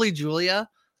probably Julia,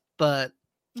 but.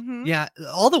 Mm-hmm. Yeah,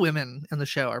 all the women in the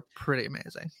show are pretty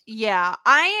amazing. Yeah,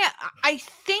 I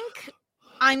think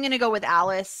I'm going to go with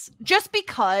Alice just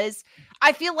because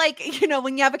I feel like, you know,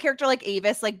 when you have a character like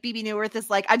Avis, like BB Newirth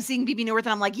is like, I'm seeing BB Newirth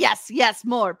and I'm like, yes,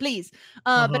 more, please.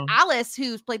 But Alice,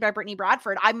 who's played by Brittany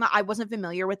Bradford, I wasn't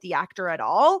familiar with the actor at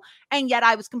all. And yet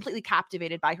I was completely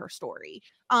captivated by her story.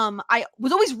 I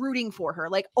was always rooting for her.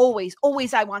 Like always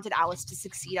I wanted Alice to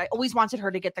succeed. I always wanted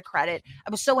her to get the credit.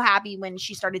 I was so happy when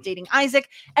she started dating Isaac.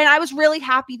 And I was really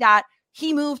happy that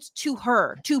he moved to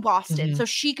Boston so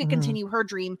she could continue her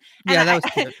dream. And that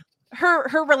was cute.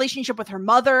 Her relationship with her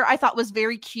mother, I thought was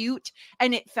very cute,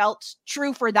 and it felt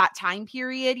true for that time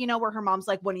period, you know, where her mom's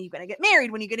like, when are you going to get married?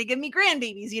 When are you going to give me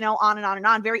grandbabies? You know, on and on and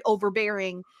on. Very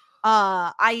overbearing.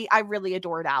 I really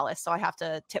adored Alice, so I have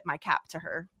to tip my cap to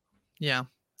her. Yeah,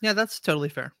 that's totally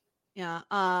fair. Yeah.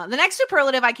 The next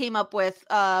superlative I came up with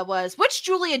was, which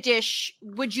Julia dish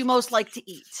would you most like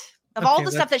to eat of all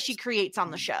the stuff that she creates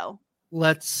on the show?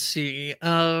 Let's see.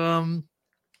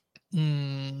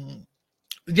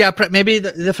 Yeah, maybe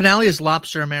the finale is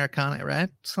lobster Americana, right?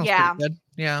 Sounds pretty good.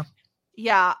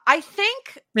 Yeah, I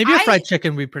think maybe a fried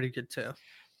chicken would be pretty good too.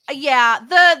 Yeah,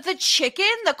 the chicken,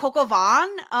 the coq au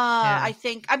vin. I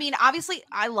think. I mean, obviously,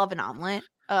 I love an omelet.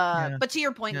 But to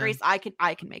your point, Grace, I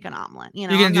can make an omelet. You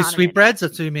know, you can do sweetbreads.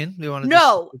 That's what you mean? You want to?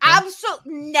 No,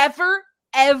 absolutely never,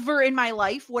 ever in my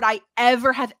life would I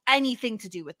ever have anything to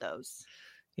do with those.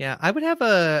 Yeah, I would have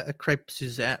a crepe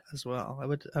Suzette as well. I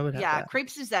would have that. Crepe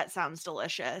Suzette sounds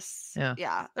delicious.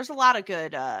 Yeah. There's a lot of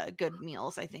good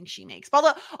meals I think she makes.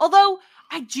 Although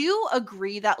I do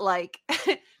agree that like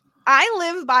I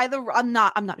live by I'm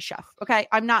not a chef. Okay,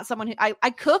 I'm not someone who I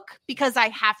cook because I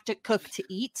have to cook to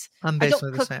eat. I'm basically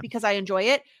I don't cook because I enjoy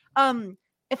it.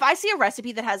 If I see a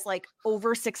recipe that has like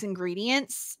over 6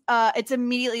 ingredients, it's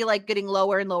immediately like getting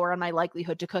lower and lower on my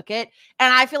likelihood to cook it.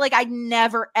 And I feel like I'd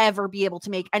never, ever be able to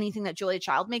make anything that Julia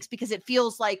Child makes because it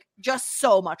feels like just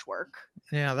so much work.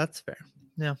 Yeah, that's fair.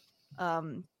 Yeah.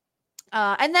 And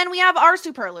then we have our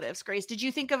superlatives. Grace, did you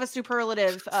think of a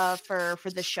superlative for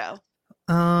this show?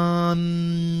 I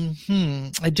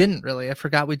didn't really. I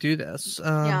forgot we do this. Do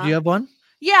you have one?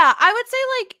 Yeah, I would say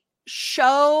like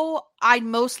show I'd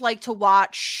most like to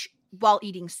watch while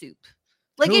eating soup.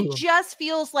 Like it just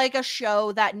feels like a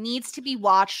show that needs to be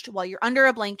watched while you're under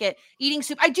a blanket eating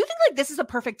soup. I do think like this is a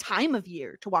perfect time of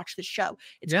year to watch this show.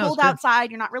 It's cold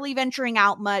outside. You're not really venturing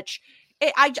out much.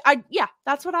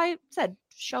 That's what I said.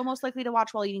 Show most likely to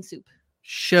watch while eating soup.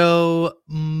 Show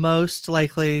most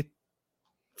likely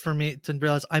for me to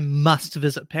realize I must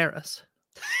visit Paris.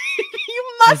 You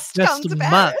must come to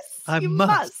Paris. I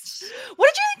must. What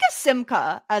did you think of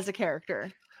Simca as a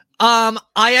character?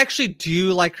 I actually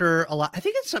do like her a lot. I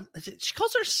think she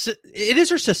calls her. It is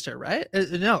her sister, right?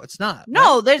 No, it's not.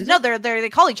 No, right? They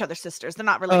call each other sisters. They're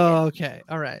not related. Oh, okay,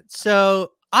 all right.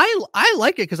 So I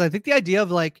like it because I think the idea of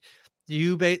like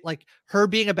like her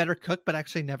being a better cook, but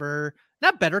actually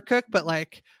not better cook, but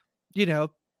like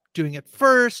doing it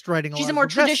first, writing. She's a more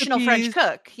traditional French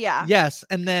cook. Yeah. Yes,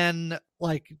 and then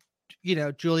like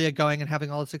Julia going and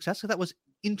having all the success. So that was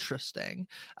interesting.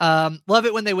 Love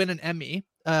it when they win an Emmy.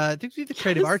 I think the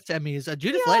Creative Arts Emmys.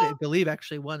 Judith Light, I believe,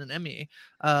 actually won an Emmy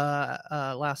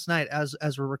last night as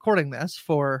we're recording this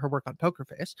for her work on Poker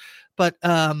Face. But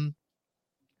when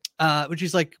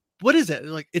she's like, "What is it?"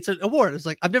 Like, it's an award. It's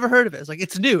like, I've never heard of it. It's like,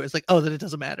 it's new. It's like, oh, then it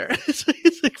doesn't matter. It's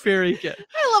like very good.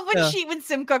 I love when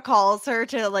Simca calls her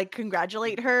to like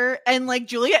congratulate her, and like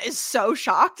Julia is so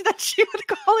shocked that she would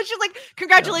call and she's like,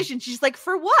 "Congratulations." She's like,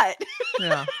 "For what?"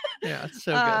 Yeah, it's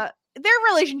so good. Their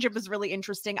relationship is really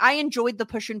interesting. I enjoyed the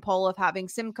push and pull of having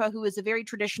Simca, who is a very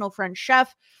traditional French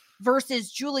chef,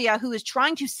 versus Julia, who is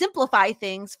trying to simplify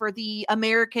things for the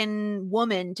American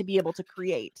woman to be able to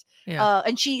create. Yeah.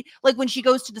 And she, like when she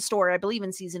goes to the store, I believe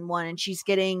in season 1, and she's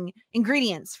getting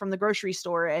ingredients from the grocery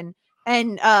store, and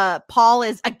Paul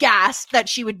is aghast that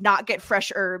she would not get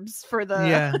fresh herbs for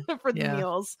the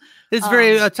meals. It's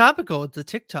very topical with the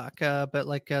TikTok, but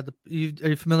like are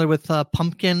you familiar with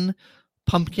pumpkin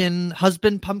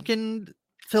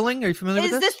filling? Are you familiar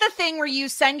with this? Is this the thing where you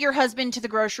send your husband to the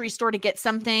grocery store to get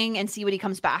something and see what he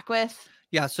comes back with?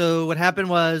 Yeah, so what happened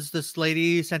was this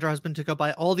lady sent her husband to go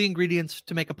buy all the ingredients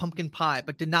to make a pumpkin pie,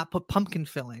 but did not put pumpkin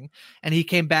filling. And he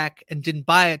came back and didn't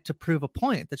buy it to prove a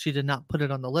point that she did not put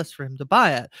it on the list for him to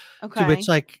buy it. Okay. To which,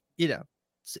 like,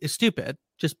 it's stupid.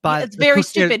 Just buy it. It's very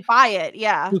stupid. Buy it.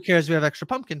 Yeah. Who cares? We have extra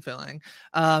pumpkin filling.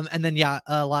 And then,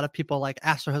 a lot of people like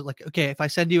asked her, like, okay, if I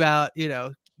send you out,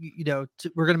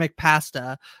 we're gonna make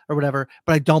pasta or whatever,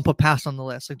 but I don't put pasta on the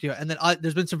list. Like, and then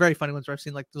there's been some very funny ones where I've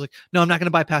seen like no, I'm not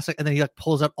gonna buy pasta, and then he like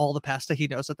pulls out all the pasta he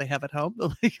knows that they have at home.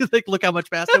 Like look how much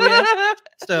pasta we have.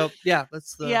 So yeah,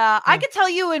 that's I could tell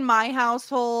you in my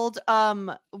household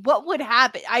what would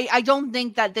happen. I don't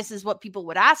think that this is what people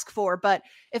would ask for, but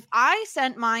if I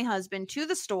sent my husband to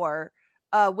the store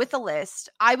with a list,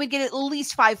 I would get at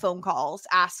least 5 phone calls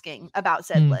asking about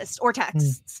said list or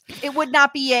texts. It would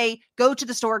not be a go to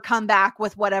the store, come back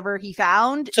with whatever he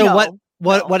found. So no,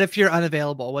 what if you're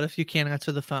unavailable? What if you can't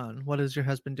answer the phone? What is your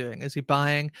husband doing? Is he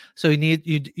buying? So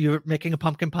you're making a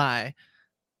pumpkin pie.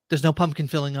 There's no pumpkin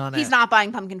filling on it. He's not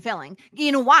buying pumpkin filling.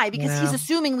 You know why? Because he's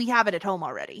assuming we have it at home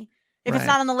already. If it's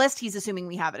not on the list, he's assuming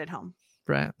we have it at home.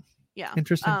 Right. Yeah.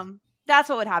 Interesting. That's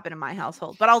what would happen in my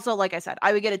household. But also, like I said,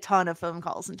 I would get a ton of phone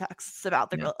calls and texts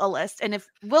about a list. And if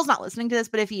Will's not listening to this,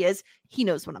 but if he is, he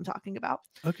knows what I'm talking about.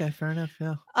 Okay, fair enough.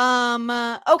 Yeah.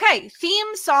 Okay.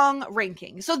 Theme song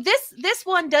ranking. So this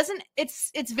one doesn't.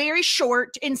 It's very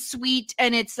short and sweet,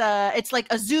 and it's like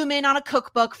a zoom in on a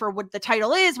cookbook for what the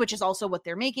title is, which is also what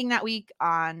they're making that week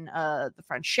on the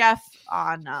French Chef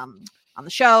on the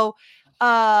show.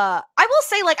 I will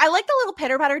say, like, I like the little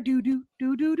pitter patter do do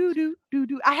do do do do do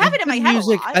do. I have it in my head a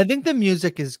lot. I think the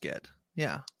music is good.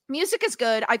 Yeah, music is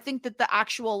good. I think that the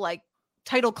actual like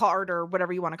title card or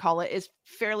whatever you want to call it is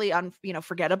fairly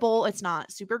forgettable. It's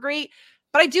not super great,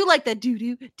 but I do like the do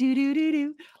do do do do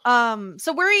do.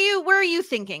 So where are you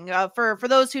thinking? For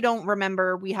those who don't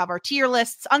remember, we have our tier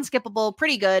lists: unskippable,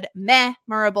 pretty good,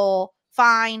 memorable,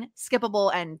 fine,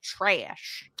 skippable, and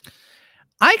trash.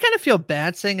 I kind of feel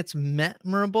bad saying it's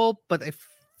memorable, but I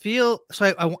feel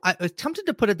so. I was tempted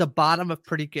to put it at the bottom of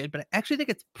pretty good, but I actually think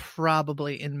it's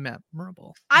probably in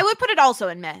memorable. I would put it also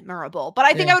in memorable, but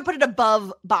I think I would put it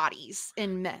above bodies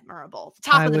in memorable,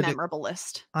 top of the memorable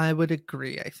list. I would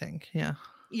agree. I think, yeah.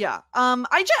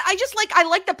 I just I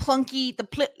like the plunky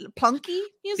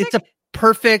music. It's a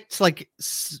perfect, like,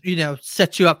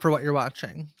 set you up for what you're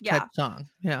watching type song.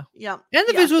 Yeah. And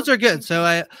the visuals are good.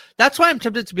 So that's why I'm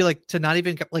tempted to be like, to not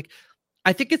even like,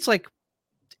 I think it's like,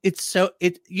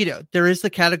 there is the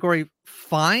category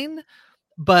fine,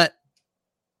 but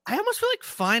I almost feel like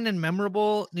fine and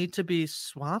memorable need to be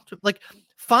swapped. Like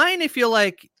fine, I feel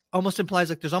like almost implies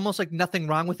like there's almost like nothing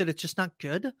wrong with it. It's just not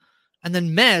good. And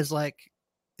then meh is like,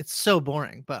 it's so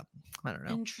boring, but I don't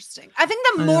know. Interesting. I think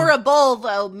the memorable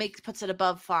though puts it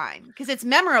above fine because it's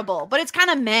memorable, but it's kind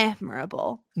of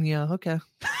memorable. Yeah. Okay.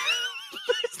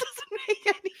 This doesn't make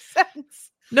any sense.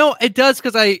 No, it does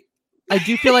because I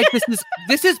do feel like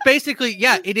this is basically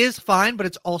it is fine, but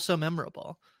it's also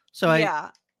memorable. So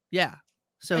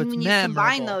So and it's when you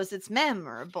combine those, it's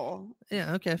memorable.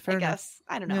 Yeah. Okay. Fair enough. Guess.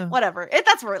 I don't know. Yeah. Whatever.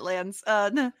 That's where it lands.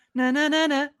 Na.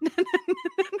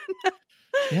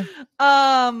 Yeah.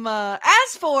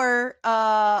 As for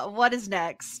what is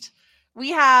next,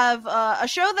 we have a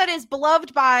show that is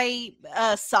beloved by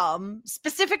some,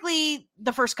 specifically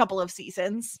the first couple of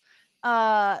seasons.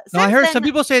 I heard some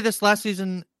people say this last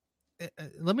season.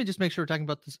 Let me just make sure we're talking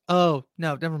about this. Oh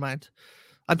no, never mind.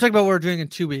 I'm talking about what we're doing in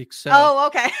 2 weeks. So. Oh,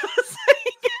 okay.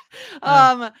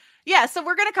 So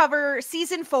we're going to cover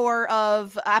season 4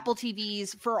 of Apple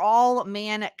TV's For All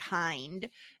Mankind,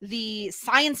 the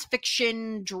science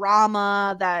fiction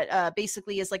drama that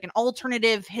basically is like an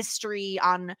alternative history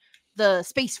on the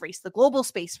space race, the global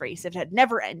space race. It had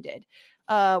never ended.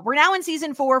 We're now in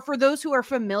season 4. For those who are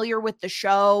familiar with the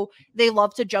show, they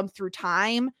love to jump through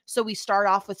time. So we start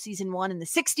off with season 1 in the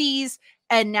 60s.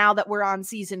 And now that we're on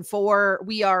season 4,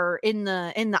 we are in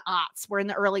the aughts. We're in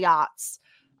the early aughts.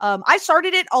 I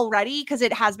started it already because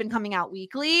it has been coming out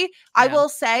weekly. Yeah. I will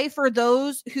say for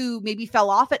those who maybe fell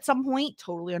off at some point,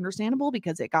 totally understandable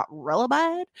because it got real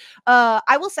bad.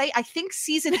 I will say, I think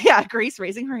Grace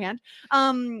raising her hand,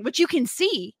 which you can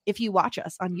see if you watch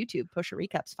us on YouTube, Pusher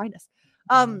Recaps, find us.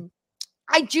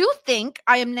 I do think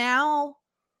I am now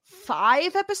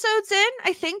 5 episodes in,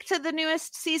 I think, to the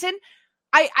newest season.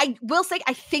 I will say,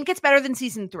 I think it's better than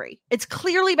season 3. It's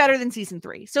clearly better than season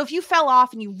 3. So if you fell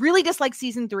off and you really dislike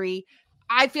season 3,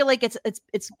 I feel like it's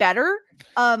better.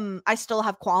 I still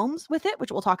have qualms with it,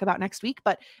 which we'll talk about next week.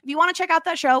 But if you want to check out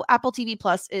that show, Apple TV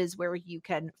Plus is where you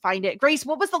can find it. Grace,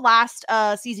 what was the last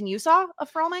season you saw of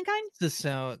For All Mankind?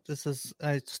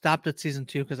 I stopped at season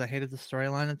 2 because I hated the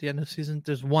storyline at the end of season.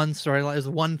 There's one storyline. There's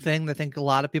one thing that I think a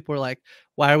lot of people were like,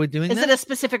 "Why are we doing this?" Is it a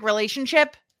specific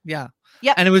relationship? Yeah.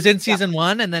 Yeah. And it was in season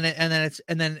 1, and then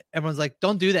everyone's like,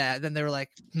 "Don't do that." Then they were like,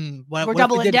 we're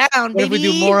doubling down, what baby. If we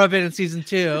do more of it in season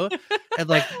 2? And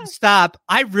like, stop.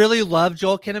 I really love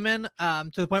Joel Kinnaman,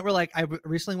 to the point where like I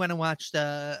recently went and watched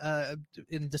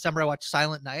in December I watched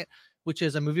Silent Night, which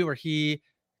is a movie where he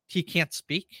he can't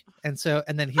speak, and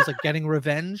then he's like getting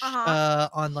revenge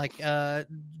on like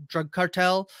drug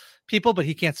cartel people, but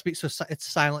he can't speak, so it's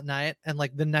Silent Night. And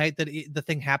like the night that the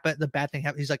thing happened, the bad thing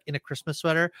happened, he's like in a Christmas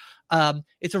sweater.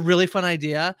 It's a really fun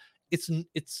idea. It's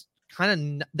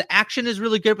kind of, the action is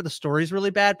really good, but the story is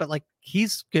really bad, but like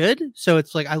he's good. So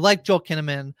it's like I like Joel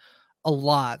Kinnaman a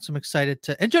lot, so I'm excited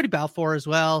to, and Jodie Balfour as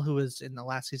well, who was in the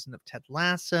last season of Ted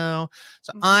Lasso.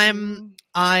 So I am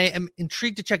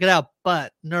intrigued to check it out,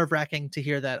 but nerve-wracking to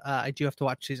hear that I do have to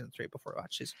watch season 3 before I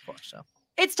watch season 4. So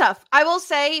it's tough. I will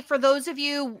say, for those of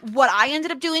you, what I ended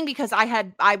up doing, because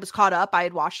I was caught up. I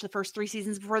had watched the first 3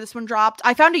 seasons before this one dropped.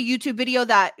 I found a YouTube video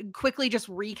that quickly just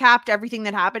recapped everything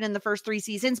that happened in the first 3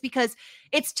 seasons, because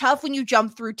it's tough when you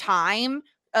jump through time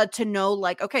to know,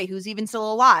 like, okay, who's even still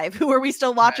alive? Who are we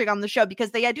still watching on the show?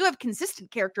 Because they do have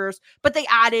consistent characters, but they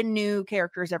add in new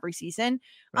characters every season.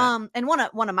 Right. And one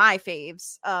of my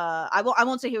faves, I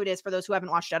won't say who it is for those who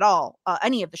haven't watched at all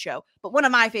any of the show, but one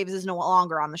of my faves is no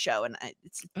longer on the show, and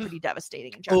it's pretty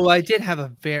devastating in general. Oh, I did have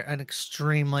an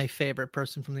extremely favorite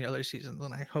person from the other seasons,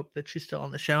 and I hope that she's still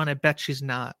on the show, and I bet she's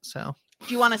not. So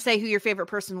do you want to say who your favorite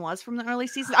person was from the early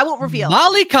seasons? I won't reveal.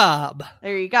 Molly Cobb.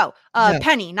 There you go.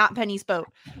 Penny, not Penny's boat.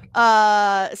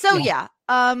 That's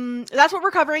what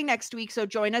we're covering next week. So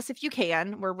join us if you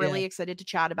can. We're really excited to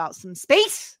chat about some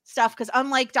space stuff, because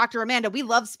unlike Dr. Amanda, we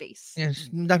love space. Yeah,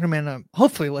 Dr. Amanda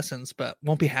hopefully listens, but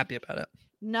won't be happy about it.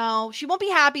 No, she won't be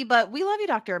happy, but we love you,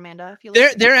 Dr. Amanda. If you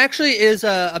there actually is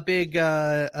a big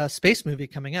space movie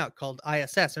coming out called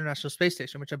ISS, International Space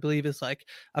Station, which I believe is like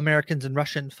Americans and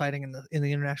Russians fighting in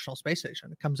the International Space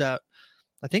Station. It comes out,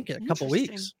 I think, in a couple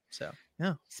weeks. So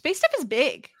yeah, space stuff is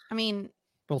big. I mean,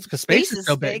 well, it's because space is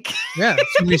so big. Yeah,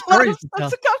 so many stories to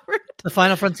tell. The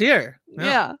final frontier.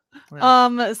 Yeah.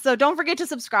 So don't forget to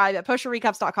subscribe at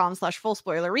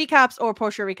postshowrecaps.com/full-spoiler-recaps or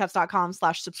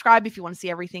postshowrecaps.com/subscribe if you want to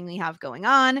see everything we have going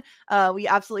on. We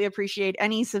absolutely appreciate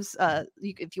any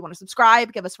if you want to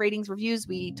subscribe, give us ratings, reviews,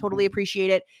 we totally appreciate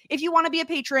it. If you want to be a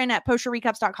patron at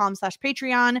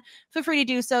postshowrecaps.com/Patreon, feel free to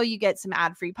do so. You get some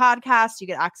ad-free podcasts, you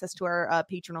get access to our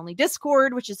patron-only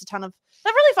Discord, which is a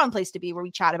really fun place to be, where we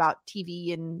chat about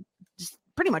TV and just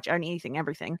pretty much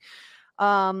everything.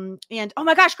 And oh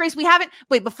my gosh, Grace,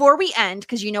 before we end,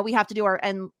 because we have to do our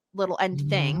little end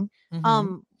thing.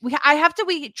 We have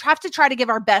to try to give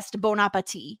our best bon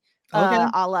appetit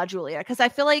a la Julia, because I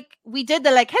feel like we did the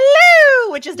like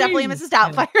hello, which is definitely a Mrs.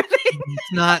 Doubtfire thing.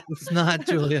 It's not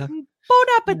Julia. Bon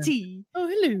appetit. Yeah. Oh,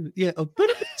 hello. Yeah. Oh,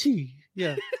 bon appetit.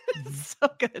 Yeah. So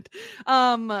good.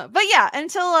 But yeah,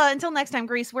 until next time,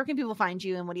 Grace, where can people find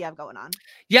you and what do you have going on?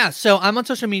 Yeah, so I'm on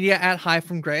social media at Hi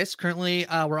From Grace. Currently,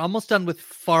 we're almost done with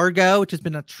Fargo, which has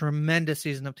been a tremendous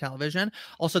season of television.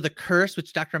 Also, The Curse,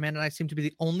 which Dr. Amanda and I seem to be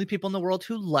the only people in the world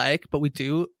who like, but we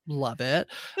do love it.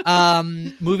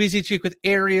 Movies each week with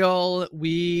Ariel.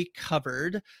 We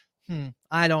covered,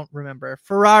 I don't remember,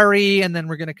 Ferrari, and then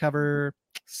we're going to cover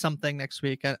something next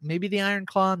week, maybe the Iron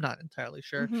Claw, I'm not entirely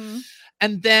sure.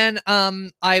 And then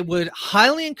I would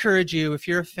highly encourage you, if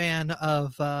you're a fan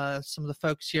of some of the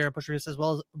folks here at Push Release, as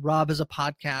well as Rob as a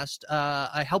podcast,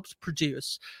 I helped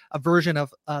produce a version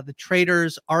of The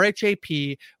Traitors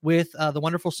RHAP with the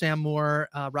wonderful Sam Moore.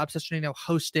 Rob Cesternino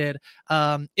hosted.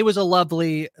 It was a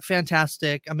lovely,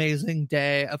 fantastic, amazing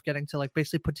day of getting to like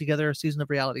basically put together a season of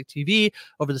reality TV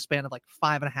over the span of like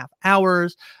 5.5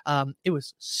 hours. It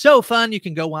was so fun. You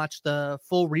can go watch the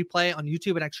full replay on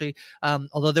YouTube, and actually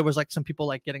although there was like some people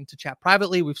like getting to chat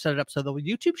privately, we've set it up so the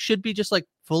YouTube should be just like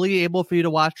fully able for you to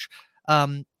watch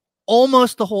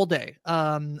almost the whole day.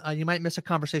 You might miss a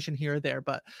conversation here or there,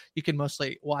 but you can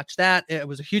mostly watch that. It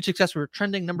was a huge success. We were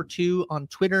trending number 2 on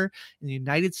Twitter in the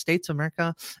United States of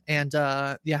America, and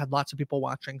had lots of people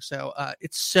watching. So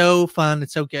it's so fun.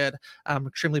 It's so good. I'm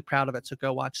extremely proud of it. So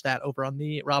go watch that over on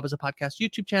the Rob as a Podcast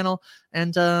YouTube channel.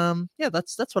 And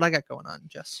that's what I got going on,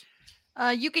 Jess.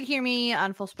 You can hear me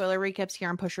on Full Spoiler Recaps here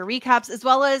on Pusher Recaps, as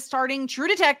well as starting True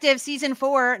Detective Season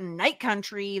 4, Night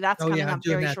Country. That's coming up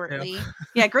very shortly.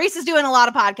 Yeah, Grace is doing a lot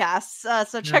of podcasts,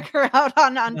 so check her out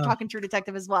on Talking True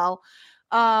Detective as well.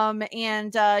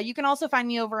 And you can also find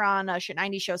me over on Shit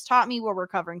 90 Shows Taught Me, where we're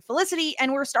covering Felicity,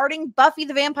 and we're starting Buffy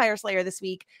the Vampire Slayer this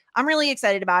week. I'm really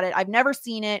excited about it. I've never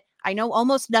seen it. I know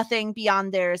almost nothing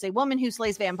beyond there's a woman who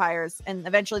slays vampires, and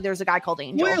eventually there's a guy called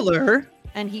Angel. Spoiler.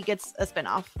 And he gets a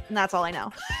spinoff, and that's all I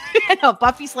know. I know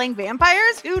Buffy slaying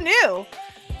vampires. Who knew?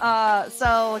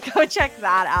 So go check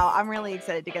that out. I'm really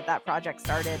excited to get that project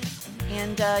started.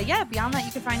 And beyond that,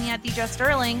 you can find me at DJ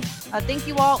Sterling. Thank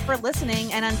you all for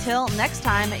listening, and until next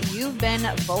time, you've been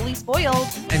fully spoiled,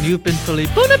 and you've been fully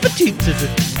bon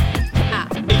appetit.